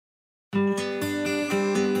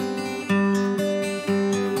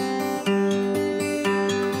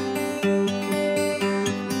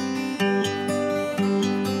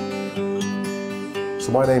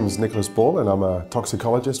So my name is Nicholas Ball and I'm a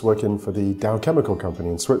toxicologist working for the Dow Chemical Company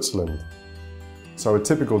in Switzerland. So a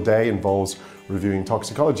typical day involves reviewing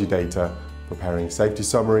toxicology data, preparing safety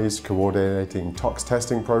summaries, coordinating tox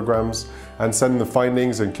testing programs, and sending the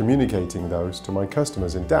findings and communicating those to my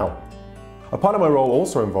customers in Dow. A part of my role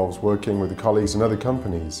also involves working with the colleagues in other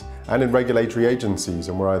companies and in regulatory agencies,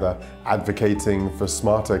 and we're either advocating for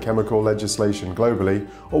smarter chemical legislation globally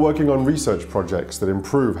or working on research projects that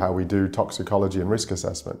improve how we do toxicology and risk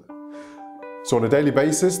assessment. So on a daily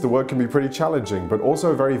basis, the work can be pretty challenging, but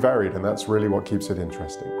also very varied, and that's really what keeps it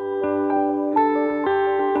interesting.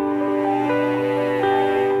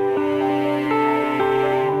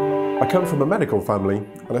 I come from a medical family,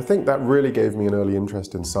 and I think that really gave me an early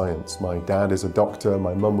interest in science. My dad is a doctor,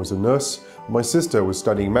 my mum was a nurse, and my sister was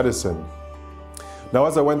studying medicine. Now,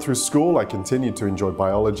 as I went through school, I continued to enjoy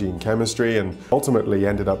biology and chemistry, and ultimately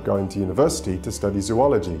ended up going to university to study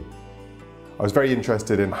zoology. I was very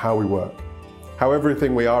interested in how we work, how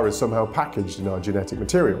everything we are is somehow packaged in our genetic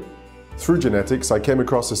material. Through genetics, I came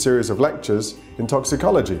across a series of lectures in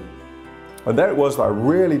toxicology. And there it was that I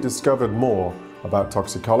really discovered more about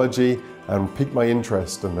toxicology and piqued my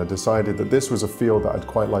interest, and I decided that this was a field that I'd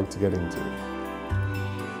quite like to get into.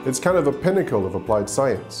 It's kind of a pinnacle of applied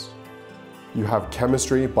science. You have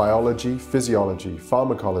chemistry, biology, physiology,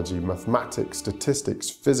 pharmacology, mathematics, statistics,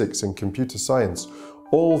 physics, and computer science,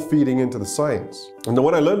 all feeding into the science. And then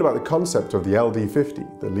when I learned about the concept of the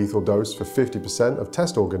LD50, the lethal dose for 50% of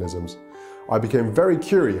test organisms, I became very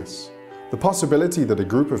curious. The possibility that a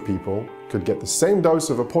group of people could get the same dose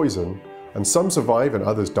of a poison and some survive and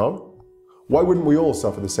others don't? Why wouldn't we all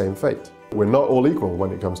suffer the same fate? We're not all equal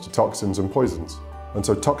when it comes to toxins and poisons. And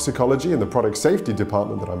so toxicology and the product safety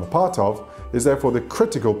department that I'm a part of is therefore the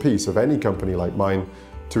critical piece of any company like mine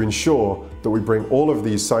to ensure that we bring all of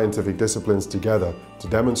these scientific disciplines together to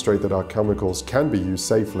demonstrate that our chemicals can be used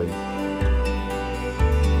safely.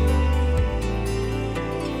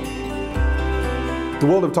 The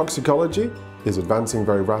world of toxicology is advancing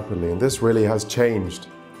very rapidly, and this really has changed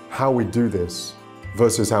how we do this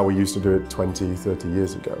versus how we used to do it 20, 30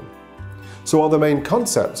 years ago. So while the main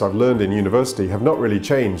concepts I've learned in university have not really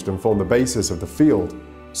changed and form the basis of the field,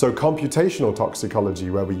 so computational toxicology,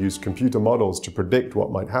 where we use computer models to predict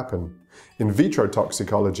what might happen, in vitro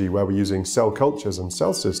toxicology, where we're using cell cultures and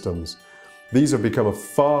cell systems, these have become a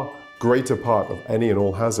far greater part of any and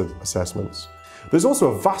all hazard assessments. There's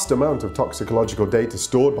also a vast amount of toxicological data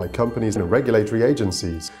stored by companies and regulatory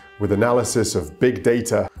agencies with analysis of big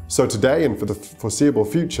data. So today and for the foreseeable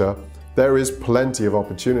future, there is plenty of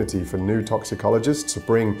opportunity for new toxicologists to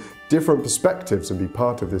bring different perspectives and be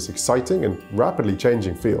part of this exciting and rapidly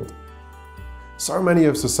changing field. So many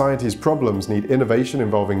of society's problems need innovation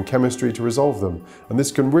involving chemistry to resolve them, and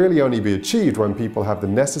this can really only be achieved when people have the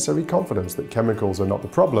necessary confidence that chemicals are not the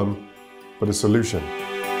problem, but a solution.